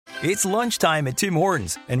It's lunchtime at Tim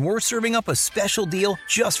Hortons, and we're serving up a special deal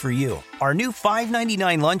just for you. Our new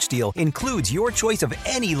 $5.99 lunch deal includes your choice of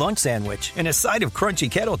any lunch sandwich and a side of crunchy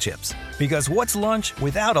kettle chips. Because what's lunch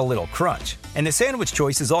without a little crunch? And the sandwich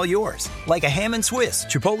choice is all yours, like a ham and Swiss,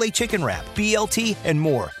 Chipotle chicken wrap, BLT, and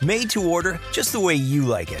more, made to order just the way you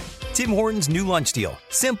like it. Tim Hortons' new lunch deal.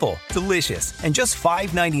 Simple, delicious, and just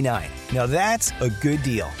 $5.99. Now that's a good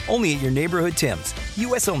deal. Only at your neighborhood Tim's.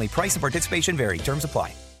 U.S. only. Price and participation vary. Terms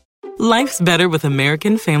apply. Life's better with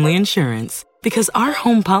American Family Insurance because our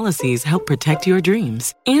home policies help protect your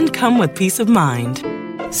dreams and come with peace of mind.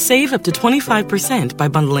 Save up to 25% by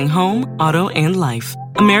bundling home, auto, and life.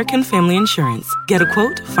 American Family Insurance. Get a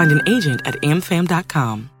quote, find an agent at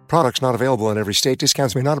amfam.com. Products not available in every state.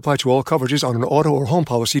 Discounts may not apply to all coverages on an auto or home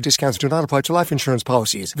policy. Discounts do not apply to life insurance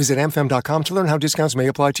policies. Visit amfam.com to learn how discounts may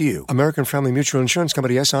apply to you. American Family Mutual Insurance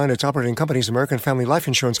Company, SI, and its operating companies, American Family Life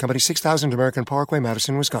Insurance Company, 6000 American Parkway,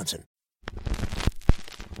 Madison, Wisconsin.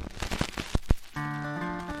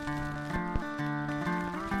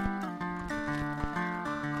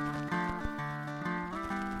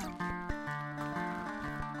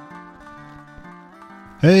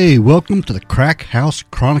 Hey, welcome to the Crack House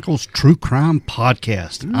Chronicles True Crime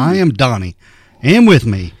Podcast. I am Donnie, and with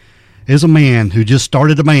me is a man who just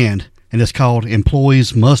started a band, and it's called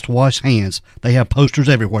Employees Must Wash Hands. They have posters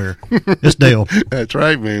everywhere. It's Dale. That's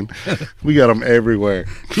right, man. We got them everywhere.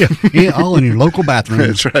 Yeah, all in your local bathroom.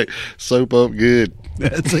 That's right. Soap up good.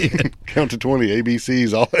 That's it. Count to 20,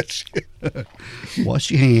 ABCs, all that shit.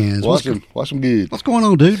 Wash your hands. Wash them good. What's going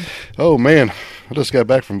on, dude? Oh, man. I just got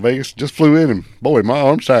back from Vegas. Just flew in, and boy, my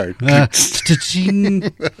arm's tired. Yeah.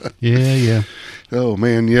 Oh,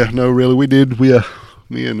 man. Yeah, no, really, we did.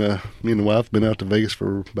 Me and the wife been out to Vegas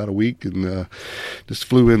for about a week, and just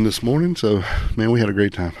flew in this morning. So, man, we had a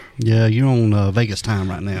great time. Yeah, you're on Vegas time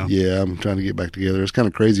right now. Yeah, I'm trying to get back together. It's kind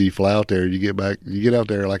of crazy. You fly out there, you get out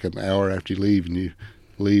there like an hour after you leave, and you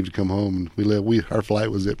leave to come home. And our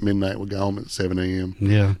flight was at midnight. We got home at 7 a.m.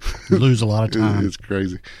 Yeah, you lose a lot of time. It's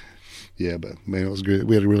crazy. Yeah, but man, it was good.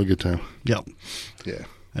 We had a really good time. Yep. Yeah.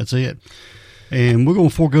 That's it. And we're going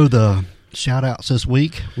to forego the shout outs this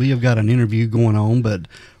week. We have got an interview going on, but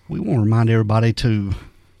we want to remind everybody to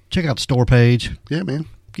check out the store page. Yeah, man.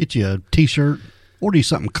 Get you a t-shirt, order you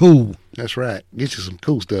something cool. That's right. Get you some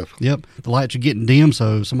cool stuff. Yep. The lights are getting dim,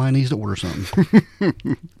 so somebody needs to order something.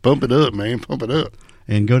 Pump it up, man. Pump it up.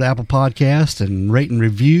 And go to Apple Podcast and rate and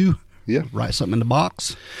review. Yeah. Write something in the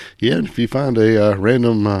box. Yeah, and if you find a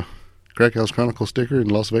random Crack House Chronicle sticker in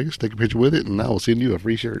Las Vegas, take a picture with it, and I will send you a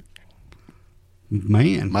free shirt.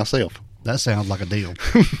 Man. Myself. That sounds like a deal.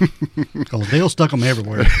 Because Dale stuck them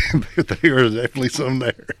everywhere. There are definitely some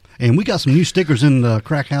there. And we got some new stickers in the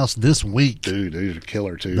Crack House this week. Dude, these are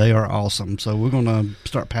killer, too. They are awesome. So we're going to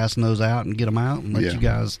start passing those out and get them out and let Yeah. you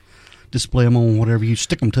guys display them on whatever you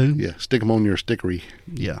stick them to. Yeah, stick them on your stickery.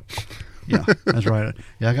 Yeah. Yeah, that's right.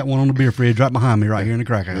 Yeah, I got one on the beer fridge right behind me right here in the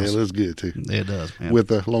Crack House. Yeah, it looks good, too. It does. Yeah.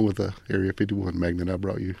 Along with the Area 51 magnet I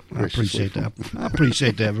brought you. I appreciate that. I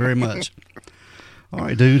appreciate that very much. All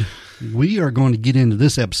right, dude. We are going to get into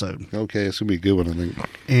this episode. Okay, it's going to be a good one, I think.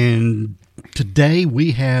 And today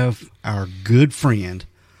we have our good friend,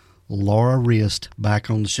 Laura Rist, back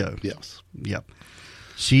on the show. Yes. Yep.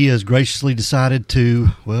 She has graciously decided to,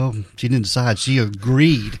 well, she didn't decide, she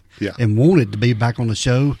agreed and wanted to be back on the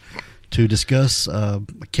show to discuss a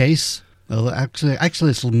case. Actually,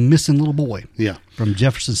 it's a missing little boy. Yeah. From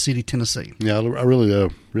Jefferson City, Tennessee. Yeah, I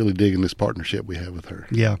really digging this partnership we have with her.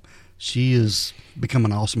 Yeah. She has become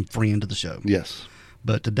an awesome friend to the show. Yes.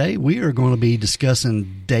 But today we are going to be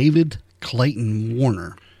discussing David Clayton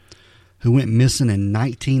Warner, who went missing in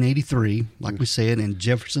 1983, like we said, in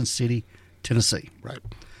Jefferson City, Tennessee. Right.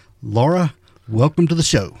 Laura, welcome to the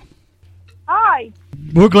show. Hi.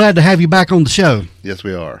 We're glad to have you back on the show. Yes,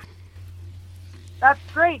 we are. That's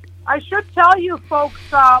great. I should tell you folks,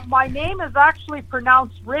 my name is actually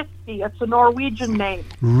pronounced Risty. It's a Norwegian name.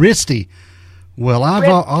 Risty. Well,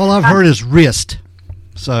 all I've heard is wrist.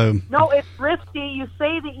 So no, it's Risty. You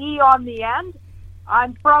say the E on the end.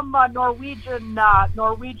 I'm from Norwegian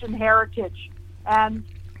heritage, and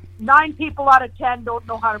 9 people out of 10 don't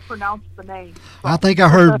know how to pronounce the name. So. I think I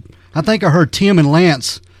heard Tim and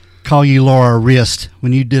Lance call you Laura Rist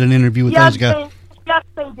when you did an interview with those guys. Yes,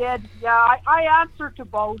 they did. Yeah, I answer to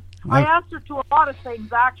both. I answer to a lot of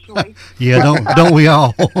things, actually. Yeah, don't we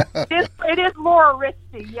all? It is Laura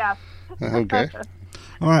Risty, yes. Okay.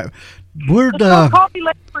 All right. We're call me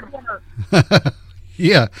later for dinner.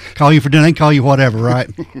 Yeah, call you for dinner and call you whatever, right?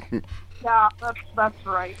 Yeah, that's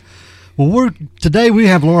right. Well, today we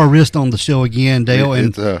have Laura Rist on the show again, Dale.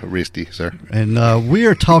 It's Risty, sir. And we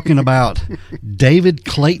are talking about David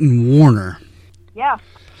Clayton Warner. Yeah.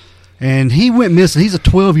 And he went missing. He's a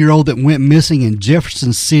 12-year-old that went missing in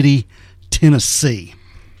Jefferson City, Tennessee.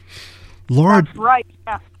 Laura, That's right,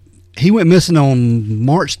 yeah. he went missing on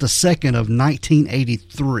March the 2nd of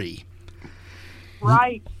 1983.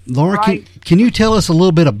 Right. Laura, right. Can you tell us a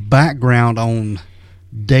little bit of background on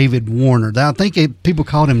David Warner? I think people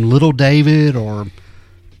called him Little David or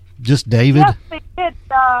just David. Yes, they did.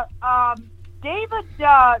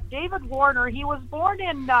 David Warner, he was born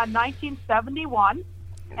in 1971,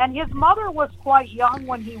 and his mother was quite young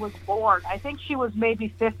when he was born. I think she was maybe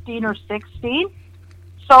 15 or 16.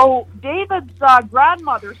 So David's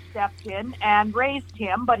grandmother stepped in and raised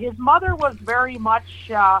him, but his mother was very much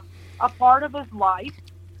a part of his life.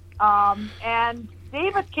 And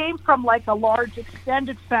David came from like a large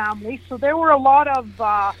extended family, so there were a lot of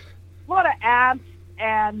aunts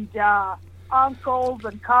and uncles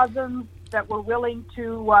and cousins that were willing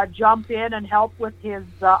to jump in and help with his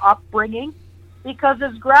upbringing, because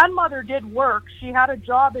his grandmother did work. She had a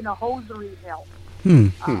job in a hosiery mill.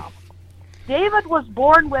 David was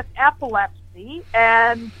born with epilepsy,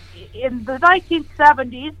 and in the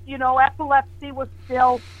 1970s, epilepsy was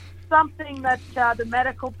still something that the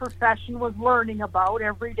medical profession was learning about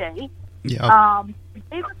every day. Yeah.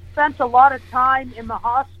 David spent a lot of time in the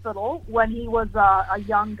hospital when he was a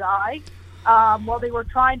young guy, while they were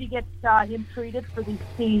trying to get him treated for these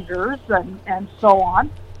seizures and so on.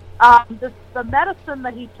 The medicine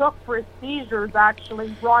that he took for his seizures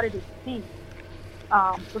actually rotted his teeth.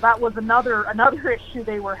 So that was another issue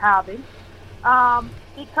they were having.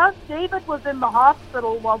 Because David was in the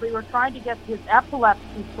hospital while they were trying to get his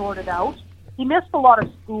epilepsy sorted out, he missed a lot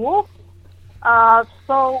of school.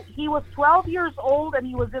 So he was 12 years old, and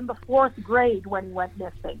he was in the 4th grade when he went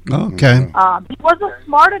missing. Okay. He was a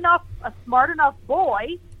smart enough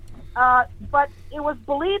boy, but it was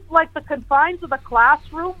believed like the confines of the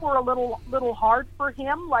classroom were a little hard for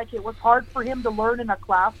him. Like it was hard for him to learn in a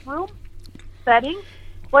classroom setting.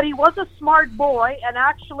 But he was a smart boy, and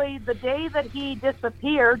actually the day that he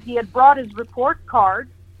disappeared, he had brought his report card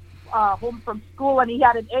home from school, and he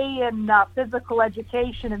had an A in physical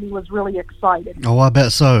education, and he was really excited. Oh, I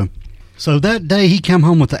bet so. So that day he came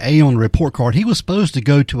home with the A on the report card. He was supposed to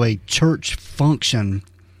go to a church function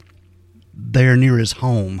there near his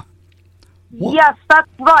home. What? Yes, that's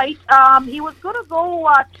right. He was going to go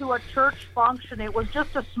to a church function. It was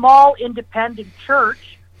just a small independent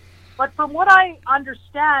church. But from what I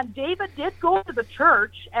understand, David did go to the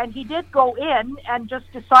church, and he did go in and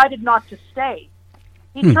just decided not to stay.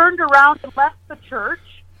 He turned around and left the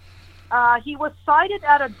church. He was sighted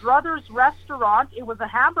at a Druthers restaurant. It was a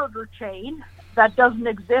hamburger chain that doesn't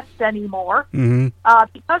exist anymore. Mm-hmm.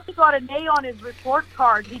 Because he got an A on his report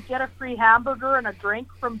card, he'd get a free hamburger and a drink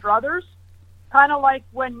from Druthers. Kind of like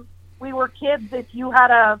when we were kids, if you had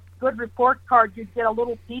a good report card, you'd get a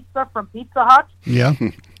little pizza from Pizza Hut. Yeah.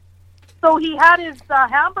 So he had his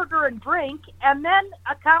hamburger and drink, and then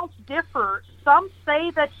accounts differ. Some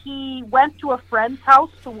say that he went to a friend's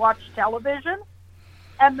house to watch television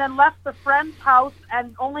and then left the friend's house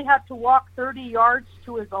and only had to walk 30 yards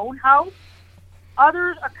to his own house.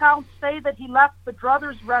 Other accounts say that he left the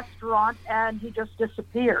Druthers restaurant and he just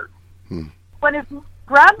disappeared. When his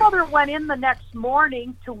grandmother went in the next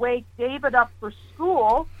morning to wake David up for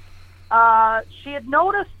school, she had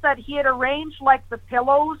noticed that he had arranged like the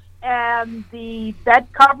pillows and the bed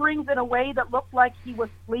coverings in a way that looked like he was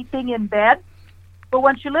sleeping in bed. But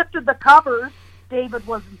when she lifted the covers, David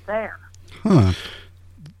wasn't there. Huh.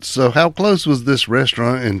 So how close was this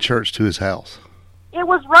restaurant and church to his house? It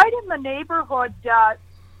was right in the neighborhood.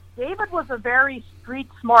 David was a very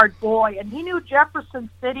street-smart boy, and he knew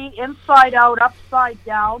Jefferson City inside out, upside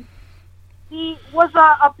down. He was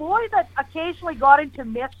a boy that occasionally got into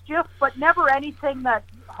mischief, but never anything that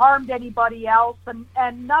harmed anybody else,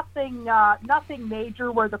 and nothing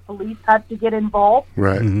major where the police had to get involved.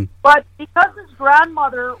 Right. Mm-hmm. But because his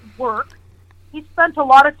grandmother worked, he spent a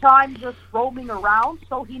lot of time just roaming around,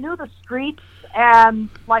 so he knew the streets and,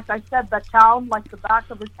 like I said, the town like the back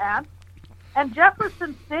of his hand. And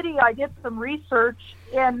Jefferson City, I did some research.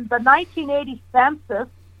 In the 1980 census,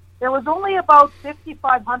 there was only about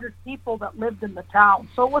 5,500 people that lived in the town,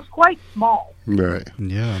 so it was quite small. Right.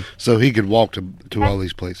 Yeah. So he could walk to all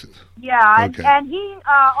these places. Yeah, Okay. and he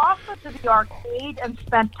also to the arcade and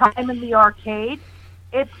spent time in the arcade.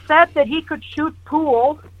 It said that he could shoot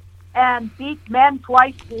pool and beat men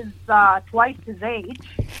twice his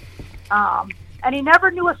age. And he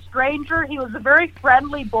never knew a stranger. He was a very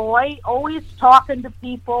friendly boy, always talking to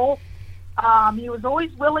people. He was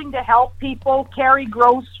always willing to help people carry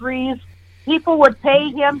groceries. People would pay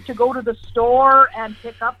him to go to the store and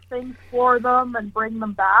pick up things for them and bring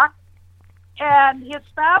them back. And his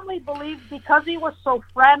family believed because he was so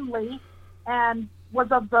friendly and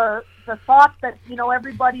was of the thought that,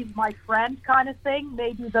 everybody's my friend kind of thing,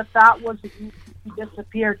 maybe that was he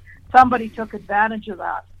disappeared. Somebody took advantage of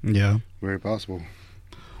that. Yeah. Very possible.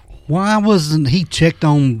 Why wasn't he checked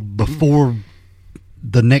on before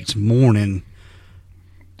the next morning?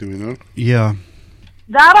 Do we know? Yeah.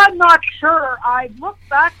 That I'm not sure. I've looked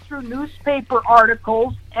back through newspaper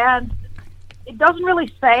articles, and it doesn't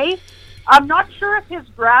really say. I'm not sure if his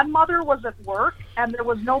grandmother was at work and there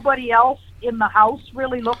was nobody else in the house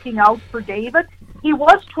really looking out for David. He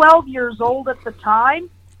was 12 years old at the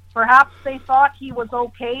time. Perhaps they thought he was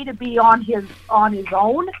okay to be on his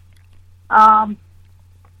own. The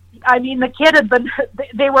kid had been,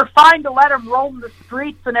 they were fine to let him roam the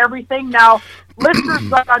streets and everything. Now, listeners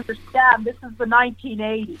got to understand, this is the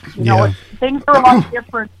 1980s. Things are a lot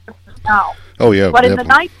different now. Oh, yeah. But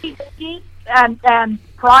definitely. In the 1980s and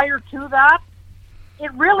prior to that,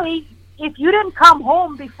 it really, if you didn't come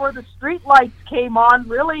home before the street lights came on,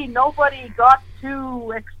 really nobody got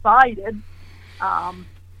too excited.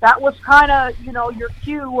 That was kind of, your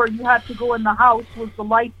cue where you had to go in the house was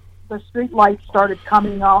the street lights started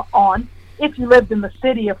coming on. If you lived in the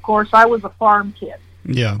city, of course. I was a farm kid.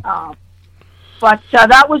 Yeah. But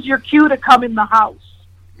that was your cue to come in the house.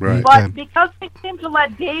 Right. But because they seemed to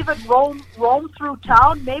let David roam through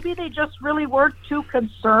town, maybe they just really weren't too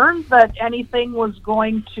concerned that anything was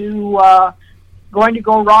going to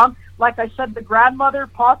go wrong. Like I said, the grandmother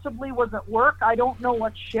possibly was at work. I don't know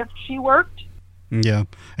what shift she worked. Yeah,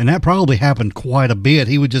 and that probably happened quite a bit.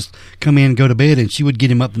 He would just come in, go to bed, and she would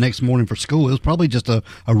get him up the next morning for school. It was probably just a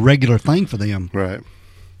regular thing for them. Right.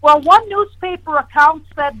 Well, one newspaper account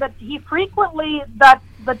said that he frequently, that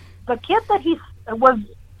the kid that he was,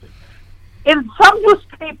 in some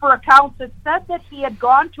newspaper accounts, it said that he had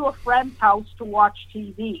gone to a friend's house to watch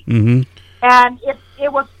TV. Mm-hmm. And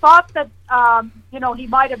it was thought that, he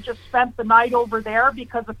might have just spent the night over there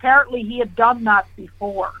because apparently he had done that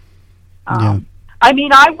before. Yeah. I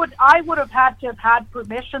would have had to have had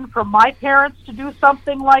permission from my parents to do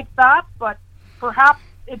something like that, but perhaps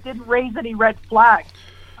it didn't raise any red flags.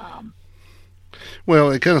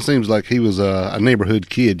 Well, it kind of seems like he was a neighborhood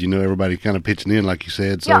kid, everybody kind of pitching in, like you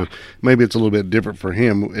said. So Yeah. maybe it's a little bit different for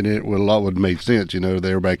him, and it would make sense, that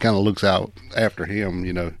everybody kind of looks out after him,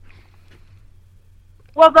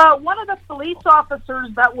 Well, one of the police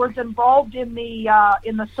officers that was involved in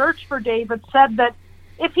the search for David said that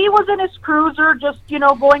if he was in his cruiser, just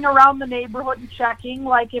going around the neighborhood and checking,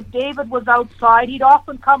 like if David was outside, he'd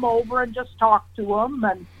often come over and just talk to him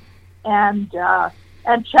and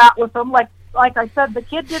chat with him. Like I said, the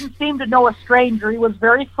kid didn't seem to know a stranger. He was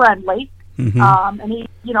very friendly, Mm-hmm. and he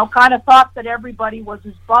kind of thought that everybody was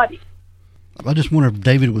his buddy. I just wonder if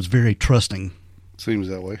David was very trusting. Seems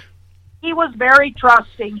that way. He was very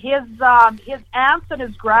trusting. His aunts and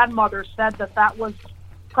his grandmother said that was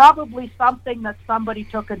probably something that somebody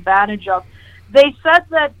took advantage of. They said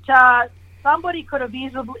that somebody could have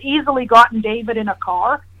easily gotten David in a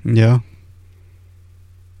car, Yeah.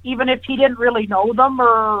 even if he didn't really know them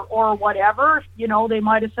or whatever. They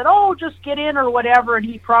might have said, "Oh, just get in" or whatever, and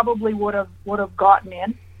he probably would have gotten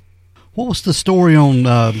in. What was the story on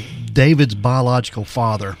David's biological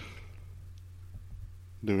father?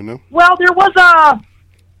 Do we know? Well, there was a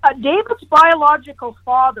David's biological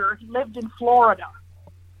father. He lived in Florida.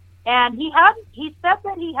 And he said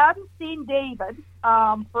that he hadn't seen David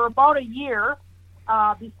for about a year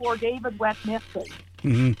before David went missing.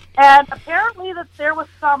 Mm-hmm. And apparently that there was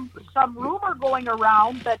some rumor going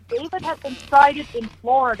around that David had been sighted in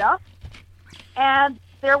Florida, and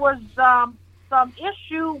there was some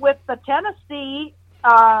issue with the Tennessee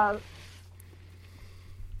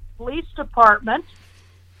police department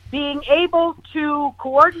being able to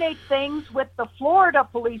coordinate things with the Florida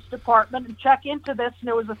Police Department and check into this, and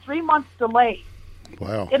there was a 3-month delay.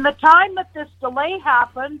 Wow. In the time that this delay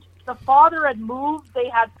happened, the father had moved, they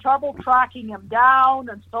had trouble tracking him down,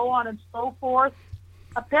 and so on and so forth.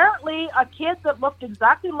 Apparently, a kid that looked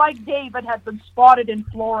exactly like David had been spotted in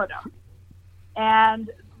Florida. And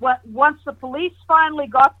once the police finally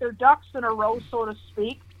got their ducks in a row, so to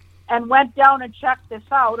speak, and went down and checked this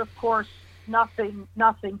out, of course, nothing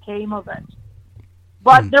came of it.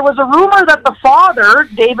 But there was a rumor that the father,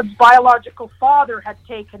 David's biological father, had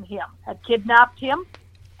taken him, had kidnapped him,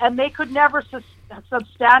 and they could never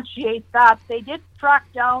substantiate that. They did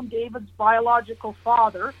track down David's biological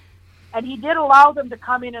father, and he did allow them to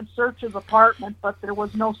come in and search his apartment, but there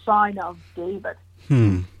was no sign of David.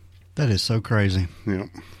 That is so crazy. Yeah.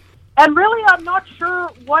 And really, I'm not sure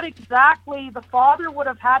what exactly the father would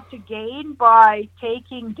have had to gain by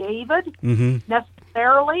taking David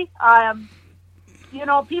necessarily.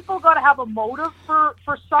 People got to have a motive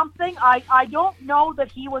for something. I don't know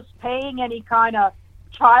that he was paying any kind of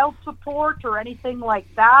child support or anything like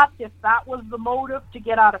that, if that was the motive to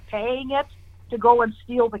get out of paying it, to go and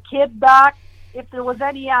steal the kid back. If there was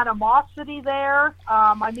any animosity there,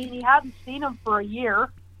 he hadn't seen him for a year.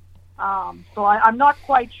 So I'm not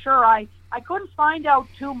quite sure. I couldn't find out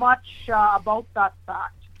too much about that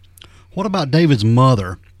fact. What about David's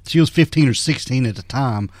mother? She was 15 or 16 at the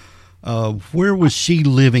time. Where was she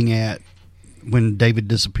living at when David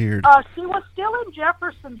disappeared? She was still in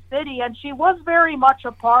Jefferson City, and she was very much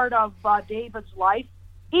a part of David's life.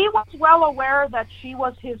 He was well aware that she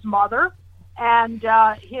was his mother, and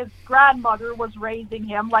his grandmother was raising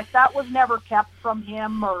him. Like, that was never kept from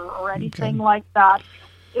him or anything like that.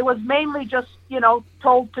 It was mainly just,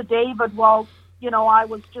 told to David, well, I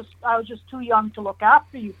was just too young to look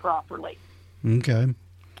after you properly. Okay.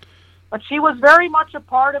 But she was very much a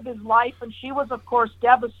part of his life, and she was, of course,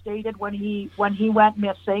 devastated when he went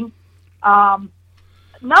missing. Nothing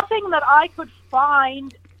that I could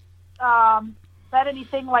find said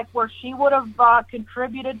anything like where she would have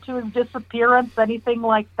contributed to his disappearance, anything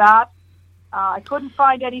like that. I couldn't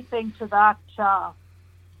find anything to that.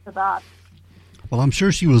 Well, I'm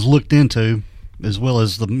sure she was looked into, as well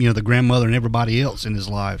as the grandmother and everybody else in his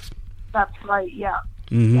life. That's right. Yeah.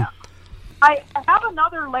 Mm-hmm. Yeah. I have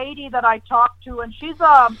another lady that I talked to, and she's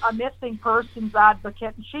a missing persons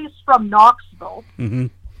advocate, and she's from Knoxville,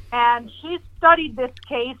 and she studied this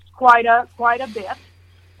case quite a bit.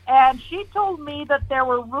 And she told me that there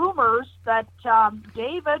were rumors that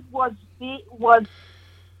David was.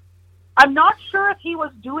 I'm not sure if he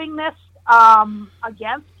was doing this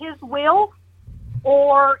against his will,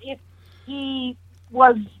 or if he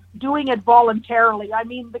was doing it voluntarily. I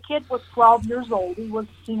mean, the kid was 12 years old. He was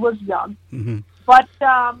young. Mm-hmm. But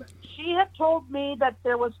she had told me that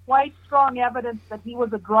there was quite strong evidence that he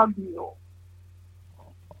was a drug mule.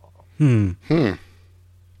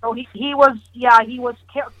 So he was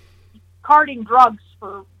carting drugs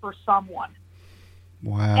for someone.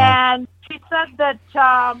 Wow. And she said that,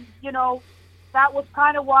 that was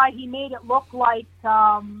kind of why he made it look like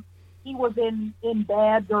he was in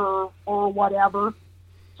bed or whatever.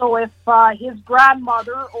 So if his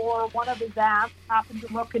grandmother or one of his aunts happened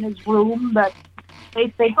to look in his room, that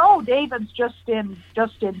they'd say, "Oh, David's just in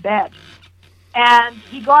bed," and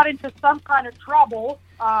he got into some kind of trouble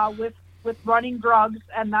with running drugs,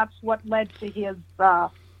 and that's what led to his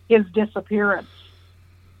disappearance.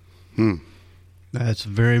 That's a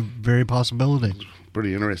very, very possibility.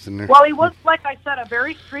 Pretty interesting there. Well, he was, like I said, a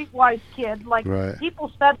very streetwise kid. Like, right.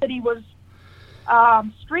 People said that he was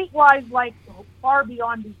streetwise, like, far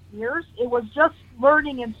beyond his years. It was just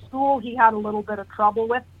learning in school he had a little bit of trouble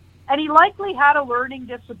with. And he likely had a learning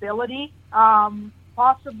disability.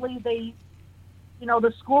 Possibly the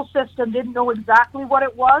school system didn't know exactly what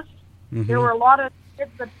it was. Mm-hmm. There were a lot of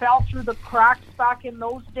kids that fell through the cracks back in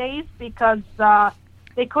those days because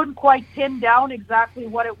they couldn't quite pin down exactly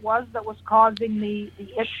what it was that was causing the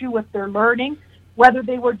issue with their learning, whether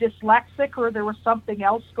they were dyslexic or there was something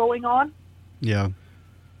else going on. Yeah.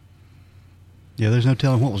 Yeah, there's no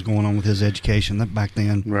telling what was going on with his education back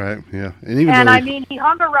then. Right, yeah. He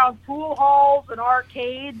hung around pool halls and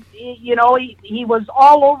arcades. He was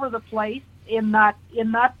all over the place in that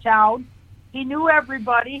town. He knew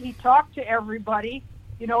everybody. He talked to everybody.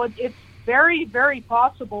 It's very, very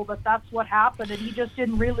possible that that's what happened, and he just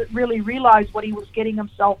didn't really realize what he was getting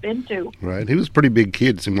himself into. Right. He was a pretty big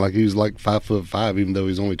kid. It seemed like he was like 5'5", even though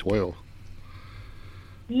he's only 12.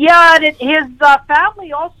 Yeah, and his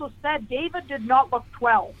family also said David did not look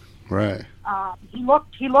 12. Right. He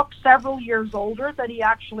looked several years older than he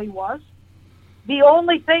actually was. The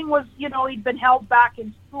only thing was, he'd been held back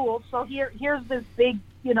in school. So here's this big,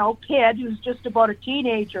 kid who's just about a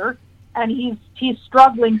teenager, and he's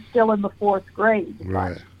struggling still in the 4th grade.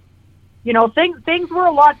 Right. But, things were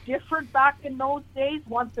a lot different back in those days.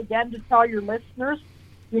 Once again, to tell your listeners,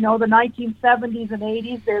 the 1970s and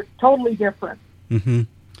 80s, they're totally different. Mm-hmm.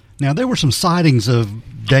 Now, there were some sightings of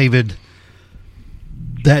David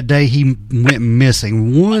that day he went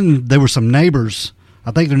missing. There were some neighbors,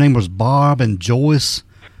 I think their name was Bob and Joyce.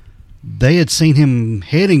 They had seen him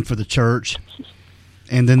heading for the church,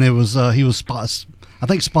 and then there was he was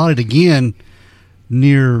spotted again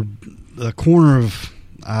near the corner of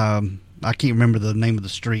I can't remember the name of the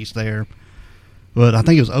streets there, but I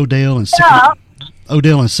think it was Odell and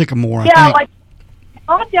Sycamore. Yeah, like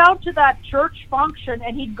gone down to that church function,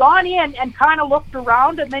 and he'd gone in and kind of looked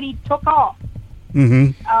around, and then he took off.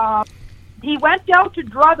 Mm-hmm. He went down to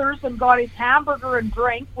Druthers and got his hamburger and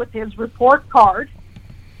drink with his report card.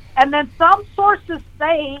 And then some sources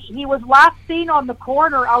say he was last seen on the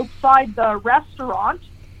corner outside the restaurant.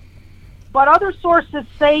 But other sources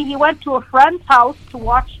say he went to a friend's house to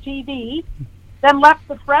watch TV, then left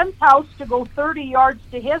the friend's house to go 30 yards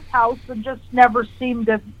to his house and just never seemed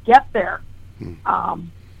to get there.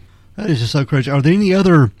 That is just so crazy. Are there any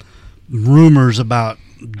other rumors about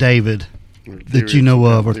David that you know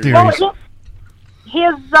of, or theories? Well,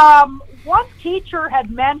 his one teacher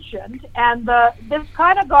had mentioned, and this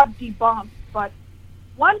kind of got debunked, but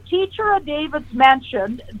one teacher of David's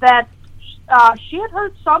mentioned that she had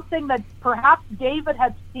heard something that perhaps David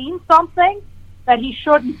had seen something that he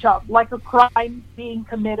shouldn't have, like a crime being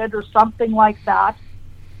committed or something like that.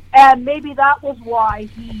 And maybe that was why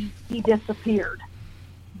he disappeared.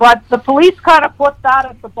 But the police kind of put that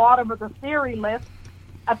at the bottom of the theory list.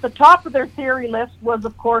 At the top of their theory list was,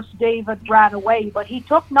 of course, David ran away, but he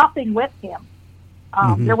took nothing with him.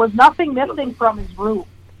 There was nothing missing from his room.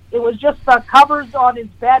 It was just the covers on his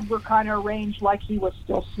bed were kind of arranged like he was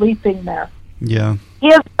still sleeping there. Yeah.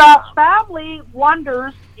 His family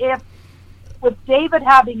wonders if, with David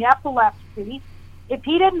having epilepsy, if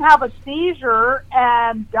he didn't have a seizure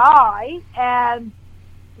and die, and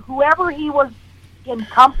whoever he was in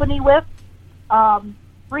company with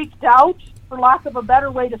freaked out, for lack of a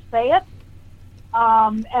better way to say it,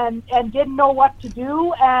 and didn't know what to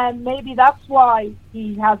do, and maybe that's why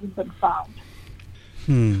he hasn't been found.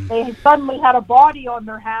 They suddenly had a body on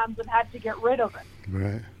their hands and had to get rid of it.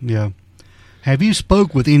 Right. Yeah. Have you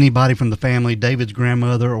spoke with anybody from the family, David's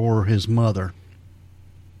grandmother or his mother?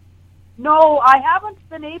 No, I haven't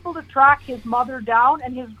been able to track his mother down,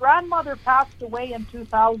 and his grandmother passed away in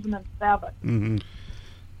 2007. Mm-hmm.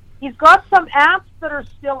 He's got some aunts that are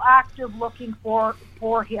still active looking for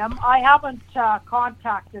him. I haven't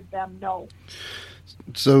contacted them, no.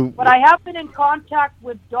 But I have been in contact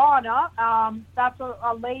with Donna. That's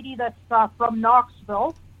a lady that's from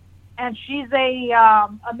Knoxville, and she's a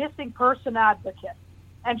missing person advocate.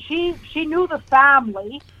 And she knew the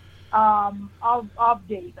family of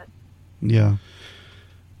David. Yeah.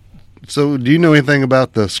 So do you know anything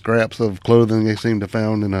about the scraps of clothing they seem to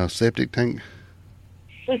found in a septic tank?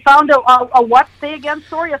 They found a what? Say again,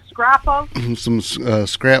 sorry, a scrap of? Some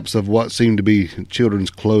scraps of what seemed to be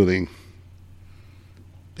children's clothing.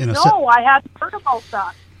 No, I hadn't heard about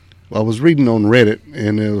that. Well, I was reading on Reddit,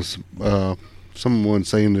 and there was someone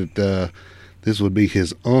saying that this would be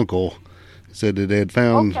his uncle. He said that they had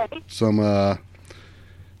found some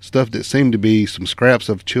stuff that seemed to be some scraps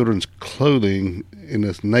of children's clothing in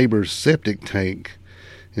this neighbor's septic tank.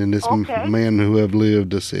 And this man who have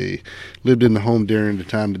lived in the home during the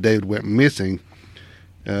time that David went missing.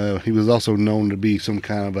 He was also known to be some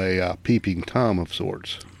kind of a peeping Tom of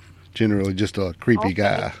sorts. Generally just a creepy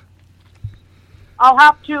guy. I'll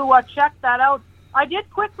have to check that out. I did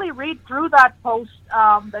quickly read through that post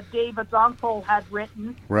that David's uncle had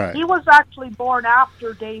written. Right. He was actually born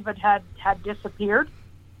after David had disappeared.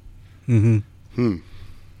 Mm-hmm.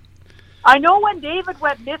 I know when David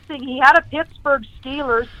went missing, he had a Pittsburgh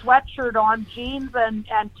Steelers sweatshirt on, jeans and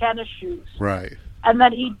tennis shoes. Right. And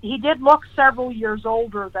then he did look several years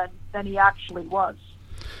older than he actually was.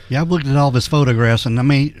 Yeah, I've looked at all of his photographs, and I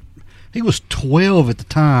mean, he was 12 at the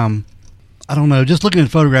time. I don't know, just looking at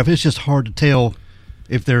the photograph, it's just hard to tell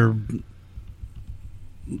if they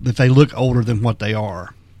look older than what they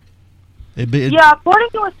are. Yeah,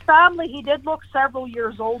 according to his family, he did look several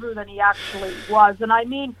years older than he actually was. And I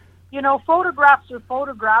mean, you know, photographs are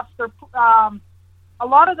photographs. They're a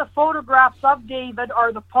lot of the photographs of David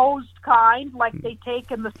are the posed kind, like they take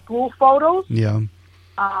in the school photos. Yeah.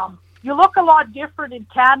 You look a lot different in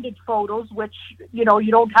candid photos, which, you know,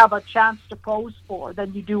 you don't have a chance to pose for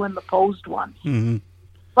than you do in the posed ones. Mm-hmm.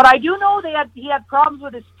 But I do know he had problems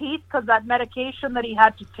with his teeth because that medication that he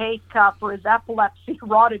had to take for his epilepsy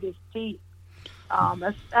rotted his teeth,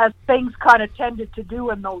 as things kind of tended to do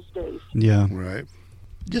in those days. Yeah. Right.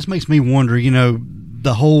 It just makes me wonder, you know,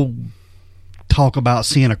 the whole talk about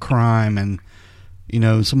seeing a crime and, you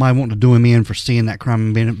know, somebody wanting to do him in for seeing that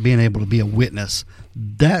crime and being able to be a witness.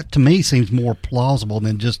 That, to me, seems more plausible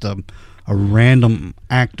than just a random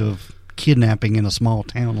act of kidnapping in a small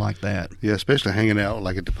town like that. Yeah, especially hanging out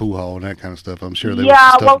like at the pool hall and that kind of stuff. I'm sure there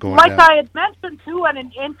was stuff going like down. I had mentioned too, and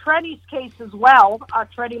in Trenny's case as well,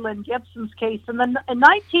 Trenny Lynn Gibson's case, and then in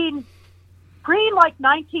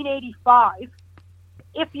 1985,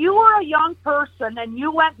 if you were a young person and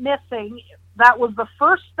you went missing, that was the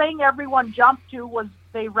first thing everyone jumped to was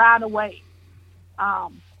they ran away.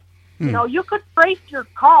 You know, you could trace your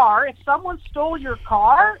car. If someone stole your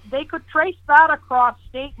car, they could trace that across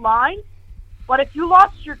state lines. But if you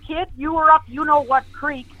lost your kid, you were up you-know-what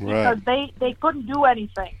creek because they couldn't do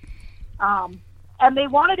anything. And they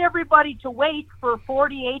wanted everybody to wait for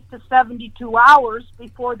 48 to 72 hours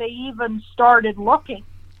before they even started looking.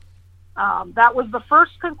 That was the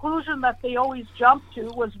first conclusion that they always jumped to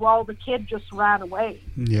was, well, the kid just ran away.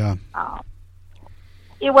 Yeah.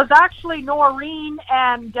 It was actually Noreen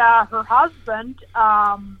and her husband,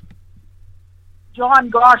 John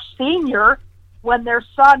Gosh Sr., when their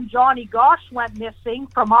son, Johnny Gosh, went missing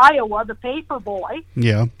from Iowa, the paper boy.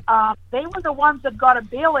 Yeah. They were the ones that got a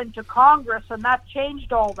bill into Congress, and that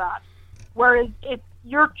changed all that. Whereas if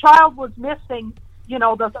your child was missing, you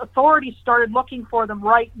know, the authorities started looking for them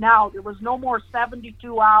right now. There was no more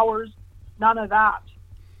 72 hours, none of that.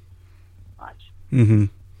 Mm-hmm.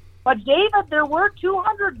 But David, there were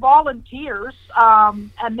 200 volunteers,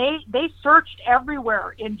 and they searched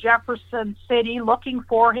everywhere in Jefferson City looking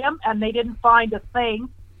for him, and they didn't find a thing,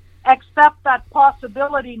 except that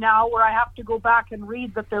possibility now where I have to go back and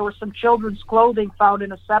read that there was some children's clothing found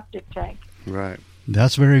in a septic tank. Right.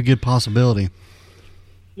 That's a very good possibility.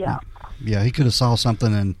 Yeah. Yeah, he could have saw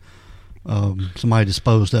something and somebody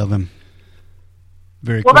disposed of him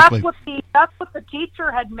very quickly. Well, that's what the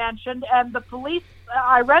teacher had mentioned, and the police.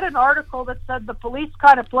 I read an article that said the police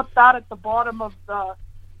kind of put that at the bottom of the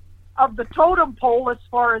totem pole as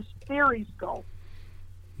far as theories go.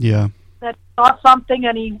 Yeah. That he saw something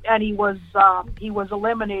and he was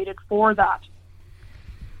eliminated for that.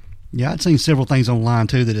 Yeah, I'd seen several things online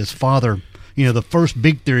too that his father. You know, the first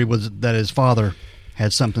big theory was that his father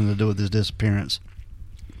had something to do with his disappearance.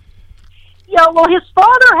 Yeah, well, his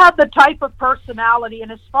father had the type of personality,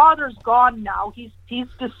 and his father's gone now. He's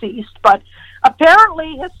deceased, but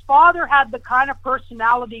apparently his father had the kind of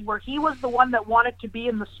personality where he was the one that wanted to be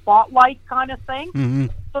in the spotlight kind of thing. Mm-hmm.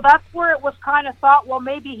 So that's where it was kind of thought, well,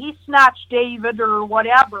 maybe he snatched David or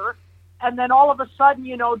whatever, and then all of a sudden,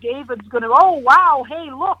 you know, David's going to, oh, wow,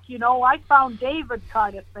 hey, look, you know, I found David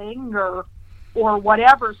kind of thing or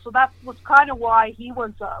whatever. So that was kind of why he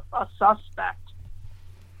was a suspect.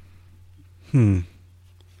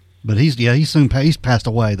 But he's passed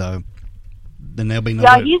away though. Then there'll be no.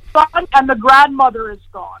 Yeah, he's gone, and the grandmother is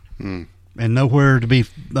gone. And nowhere to be.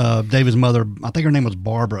 David's mother, I think her name was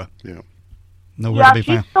Barbara. Yeah. Nowhere to be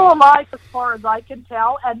found. She's still alive as far as I can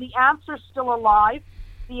tell, and the aunt's still alive.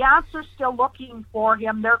 The aunt's still looking for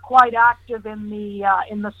him. They're quite active in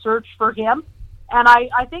the search for him. And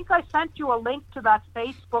I think I sent you a link to that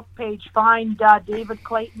Facebook page, Find David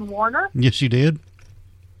Clayton Warner. Yes, you did.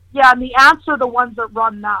 Yeah, and the aunts are the ones that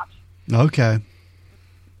run that. Okay.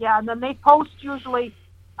 Yeah, and then they post usually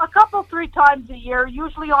a couple, 3 times a year,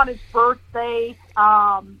 usually on his birthday,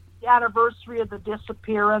 the anniversary of the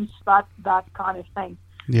disappearance, that kind of thing.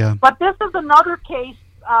 Yeah. But this is another case,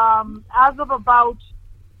 as of about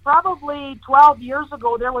probably 12 years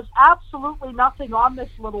ago, there was absolutely nothing on this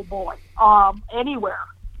little boy anywhere.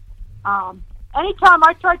 Anytime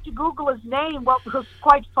I tried to Google his name, what was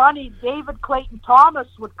quite funny, David Clayton Thomas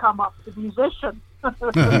would come up, the musician.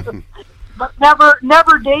 But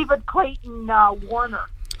never David Clayton Warner.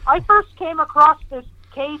 I first came across this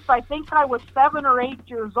case, I think I was 7 or 8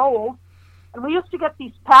 years old, and we used to get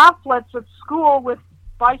these pamphlets at school with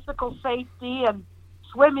bicycle safety and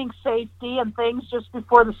swimming safety and things just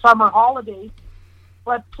before the summer holidays.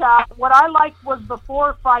 But what I liked was the 4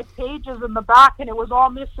 or 5 pages in the back, and it was all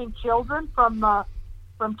missing children from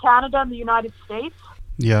Canada and the United States.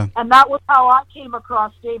 Yeah. And that was how I came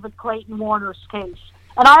across David Clayton Warner's case.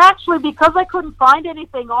 And I actually, because I couldn't find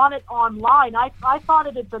anything on it online, I thought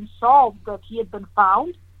it had been solved, that he had been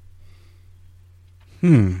found.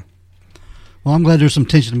 Well, I'm glad there's some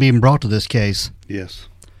attention being brought to this case. Yes.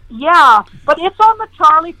 Yeah, but it's on the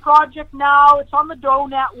Charlie Project now. It's on the Doe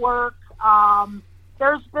Network.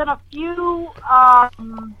 There's been a few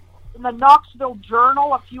in the Knoxville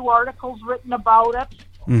Journal, a few articles written about it.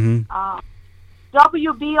 Mm-hmm.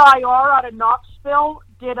 WBIR out of Knoxville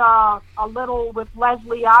did a little, with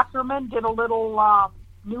Leslie Ackerman, did a little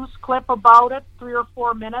news clip about it, 3 or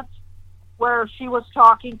 4 minutes, where she was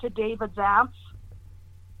talking to David's aunts.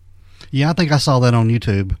 Yeah, I think I saw that on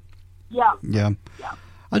YouTube. Yeah.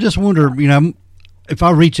 I just wonder, you know, if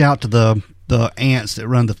I reach out to the aunts that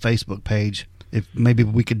run the Facebook page, if maybe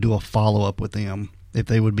we could do a follow-up with them, if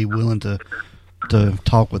they would be willing to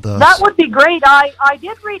talk with us. That would be great. I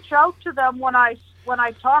did reach out to them when I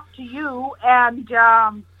talked to you, and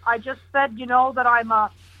I just said, you know, that I'm a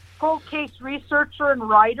cold case researcher and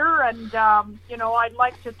writer, and, you know, I'd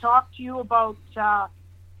like to talk to you about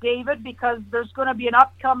David, because there's going to be an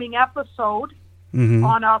upcoming episode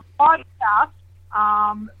on a podcast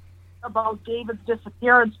about David's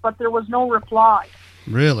disappearance, but there was no reply.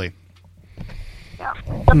 Really? Yeah.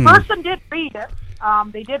 The person did read it.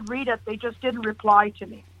 They did read it. They just didn't reply to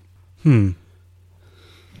me.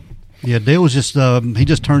 Yeah, Dale was just, he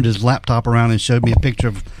just turned his laptop around and showed me a picture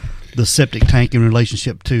of the septic tank in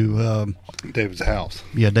relationship to David's house.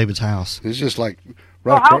 Yeah, David's house. It's just like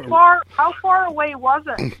right. So how far away was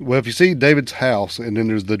it? Well, if you see David's house, and then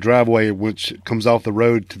there's the driveway which comes off the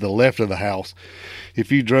road to the left of the house.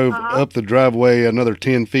 If you drove up the driveway another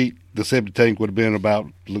 10 feet, the septic tank would have been about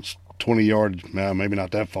 20 yards. Maybe not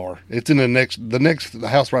that far. It's in the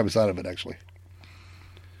house right beside of it, actually.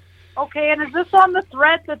 Okay, and is this on the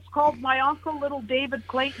thread that's called My Uncle Little David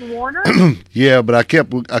Clayton Warner? Yeah, but I kept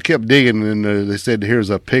digging, and they said here's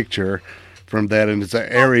a picture from that, and it's an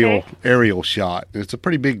aerial shot. It's a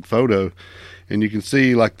pretty big photo, and you can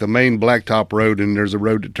see like the main blacktop road, and there's a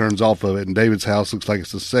road that turns off of it, and David's house looks like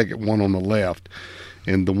it's the second one on the left,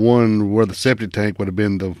 and the one where the septic tank would have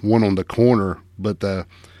been the one on the corner, but the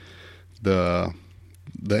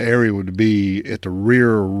area would be at the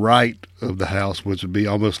rear right of the house, which would be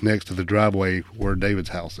almost next to the driveway where David's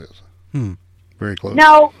house is. Very close.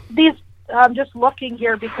 Now, I'm just looking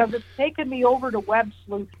here because it's taken me over to Web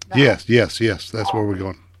Sleuth now. Yes. That's where we're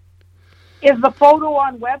going. Is the photo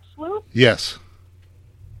on Web Sleuth? Yes.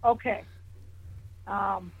 Okay.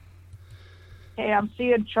 Hey, I'm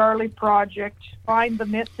seeing Charlie Project,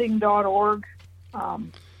 findthemissing.org. Let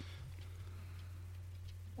me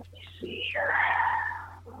see here.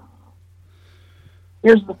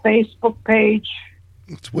 Here's the Facebook page.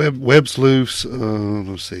 It's Web Sleuths.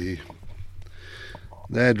 Let's see.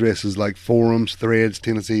 The address is like forums, threads,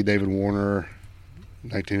 Tennessee, David Warner,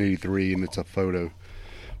 1983, and it's a photo.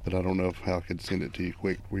 But I don't know how I could send it to you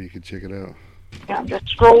quick where you could check it out. Yeah, I'm just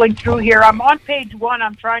scrolling through here. I'm on page 1.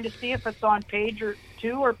 I'm trying to see if it's on page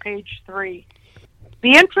 2 or page 3.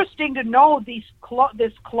 Be interesting to know this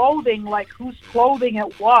clothing, like whose clothing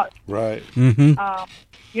it was. Right. Mm-hmm.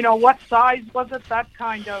 What size was it? That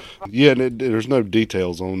kind of. Yeah, there's no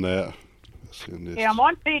details on that. Okay, I'm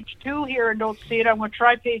on page 2 here and don't see it. I'm going to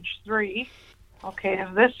try page 3. Okay,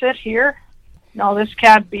 is this it here? No, this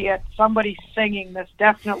can't be it. Somebody's singing. This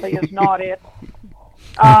definitely is not it.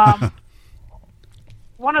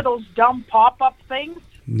 One of those dumb pop-up things.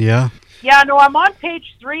 Yeah. Yeah, no, I'm on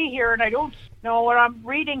page 3 here, and I don't know what I'm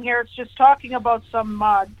reading here. It's just talking about some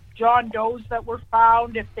John Does that were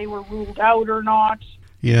found, if they were ruled out or not.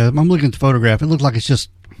 Yeah, I'm looking at the photograph. It looks like it's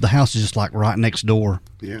just, the house is just like right next door.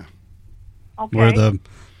 Yeah. Okay. Where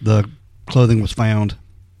the clothing was found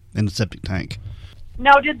in the septic tank.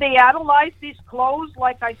 Now, did they analyze these clothes,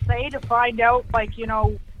 like I say, to find out,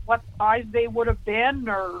 what size they would have been,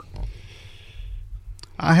 or?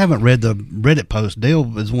 I haven't read the Reddit post.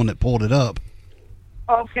 Dale is the one that pulled it up.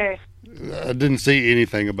 Okay. I didn't see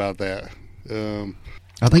anything about that.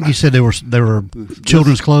 I think you said they were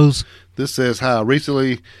children's clothes. This says, hi,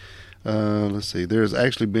 recently, let's see, there's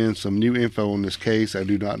actually been some new info on this case. I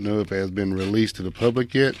do not know if it has been released to the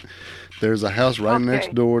public yet. There's a house right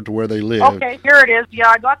next door to where they live. Okay, here it is. Yeah,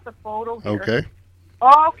 I got the photo here. Okay.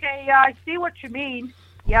 Okay, yeah, I see what you mean.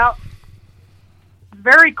 Yeah.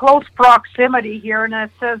 Very close proximity here, and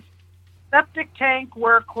it says septic tank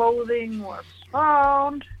where clothing was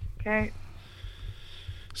found. Okay.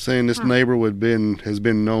 Saying this neighbor has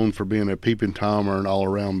been known for being a peeping Tom or an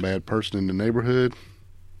all-around bad person in the neighborhood.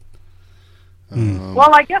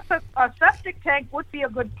 Well, I guess a septic tank would be a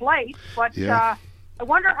good place, but I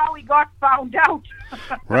wonder how he got found out.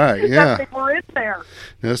 Right, yeah. That they were in there.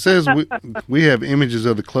 Now, it says we have images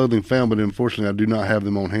of the clothing found, but unfortunately I do not have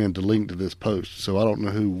them on hand to link to this post, so I don't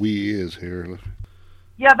know who we is here.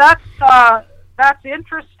 Yeah, that's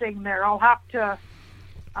interesting there. I'll have to...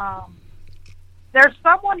 there's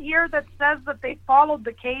someone here that says that they followed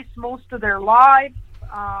the case most of their lives.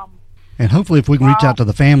 And hopefully if we can reach out to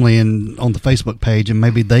the family and on the Facebook page, and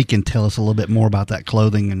maybe they can tell us a little bit more about that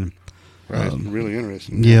clothing. And right, really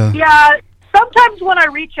interesting. Yeah. Yeah, sometimes when I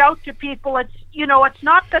reach out to people, it's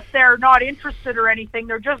not that they're not interested or anything.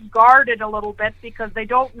 They're just guarded a little bit because they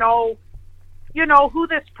don't know, who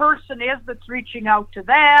this person is that's reaching out to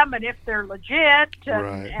them and if they're legit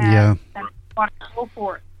and so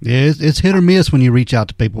forth. Yeah, it's hit or miss when you reach out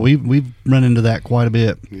to people. We've run into that quite a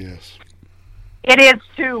bit. Yes. It is,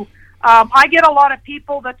 too. I get a lot of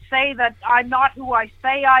people that say that I'm not who I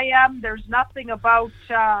say I am. There's nothing about,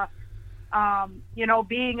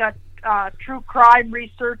 being a true crime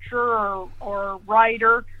researcher or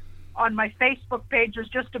writer. On my Facebook page, there's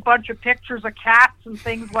just a bunch of pictures of cats and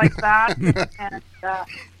things like that,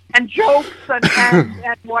 and jokes and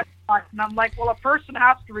whatnot. not. And I'm like, well, a person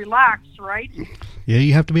has to relax, right? Yeah,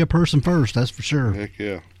 you have to be a person first, that's for sure. Heck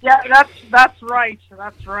yeah. Yeah, that's right.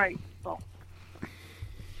 That's right. So,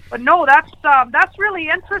 but no, that's really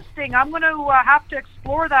interesting. I'm going to have to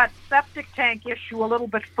explore that septic tank issue a little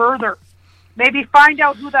bit further. Maybe find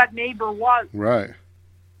out who that neighbor was. Right.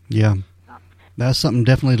 Yeah. That's something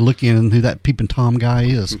definitely to look in, who that Peeping Tom guy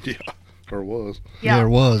is. Yeah. Or was. Yeah. There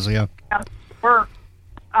was, yeah. Or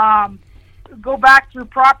go back through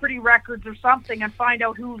property records or something and find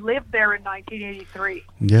out who lived there in 1983.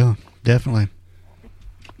 Yeah, definitely.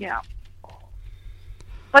 Yeah.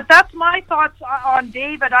 But that's my thoughts on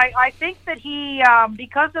David. I think that he,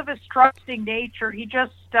 because of his trusting nature, he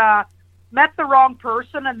just met the wrong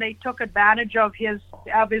person and they took advantage of his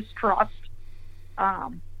trust.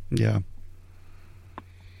 Yeah.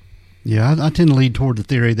 Yeah, I tend to lead toward the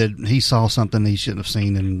theory that he saw something he shouldn't have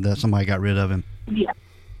seen and that somebody got rid of him.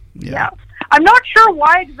 Yeah. I'm not sure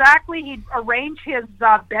why exactly he arranged his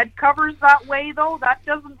bed covers that way, though. That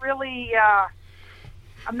doesn't really...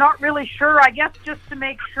 I'm not really sure. I guess just to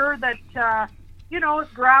make sure that, his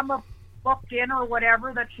grandma booked in or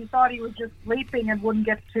whatever, that she thought he was just sleeping and wouldn't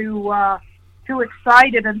get too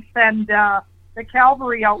excited and send the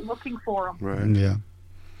cavalry out looking for him. Right. Yeah.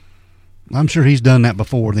 I'm sure he's done that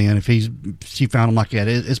before then. If she found him like that,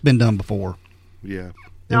 it's been done before. Yeah.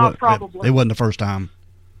 Probably. It wasn't the first time.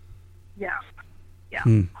 Yeah.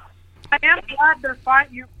 I am glad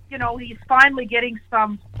he's finally getting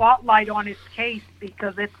some spotlight on his case,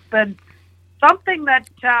 because it's been something that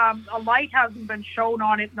a light hasn't been shown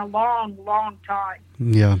on it in a long, long time.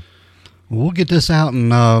 Yeah. We'll get this out,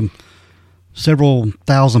 and several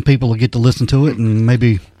thousand people will get to listen to it, and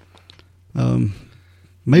maybe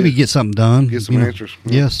get something done. Get some answers.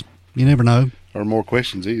 Yes. You never know. Or more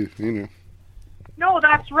questions either, No,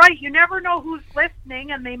 that's right. You never know who's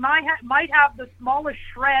listening, and they might have the smallest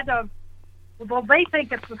shred of. Well, they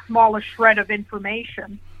think it's the smallest shred of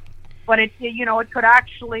information, but it could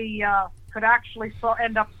actually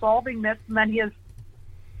end up solving this, and then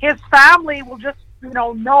his family will just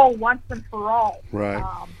know once and for all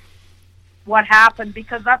what happened,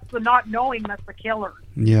 because that's the not knowing that's the killer.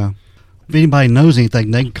 Yeah. If anybody knows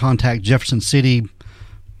anything, they can contact Jefferson City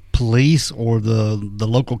Police or the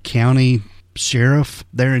local county sheriff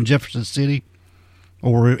there in Jefferson City,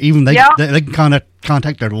 or even they can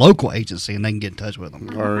contact their local agency and they can get in touch with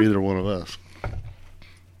them. Or either one of us.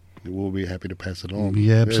 We'll be happy to pass it on.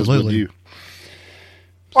 Yeah, absolutely. You.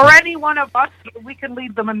 Or any one of us, we can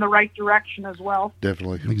lead them in the right direction as well.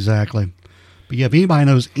 Definitely. Exactly. But yeah, if anybody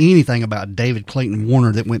knows anything about David Clayton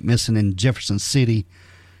Warner that went missing in Jefferson City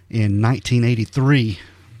in 1983,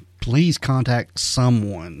 please contact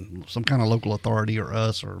someone, some kind of local authority or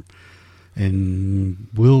us, and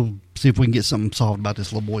we'll see if we can get something solved about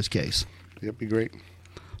this little boy's case. Yep, be great.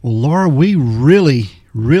 Well, Laura, we really,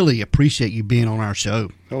 really appreciate you being on our show.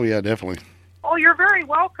 Oh, yeah, definitely. Oh, you're very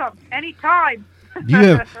welcome. Anytime.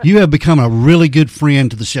 You have become a really good friend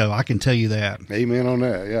to the show. I can tell you that. Amen on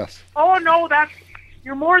that, yes. Oh, no,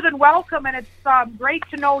 you're more than welcome, and it's great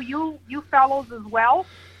to know you fellows as well.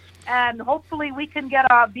 And hopefully we can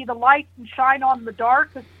be the light and shine in the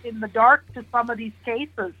dark to some of these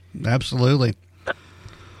cases. Absolutely.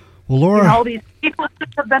 Well, Laura, these people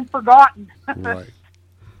just have been forgotten. Right.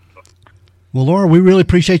 Well, Laura, we really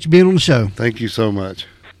appreciate you being on the show. Thank you so much.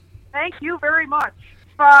 Thank you very much.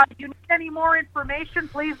 If you need any more information,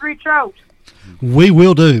 please reach out. We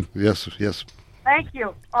will do. Yes. Thank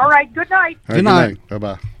you. All right. Good night. All right, good night.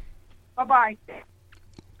 Bye-bye. Bye-bye.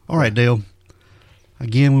 All right, Dale.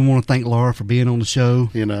 Again, we want to thank Laura for being on the show.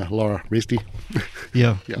 Laura Risty.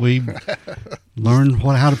 Yeah, we learned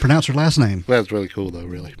how to pronounce her last name. Well, that's really cool, though,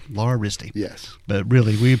 really. Laura Risty. Yes. But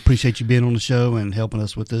really, we appreciate you being on the show and helping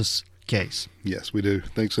us with this case. Yes, we do.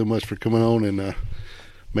 Thanks so much for coming on and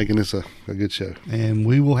making this a good show. And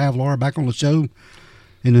we will have Laura back on the show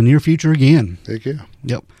in the near future again. Heck yeah.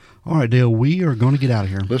 Yep. All right, Dale, we are going to get out of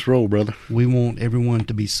here. Let's roll, brother. We want everyone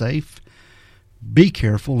to be safe, be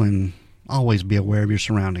careful, and always be aware of your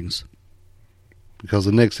surroundings. Because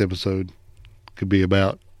the next episode could be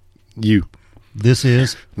about you. This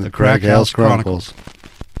is the Crack House Chronicles.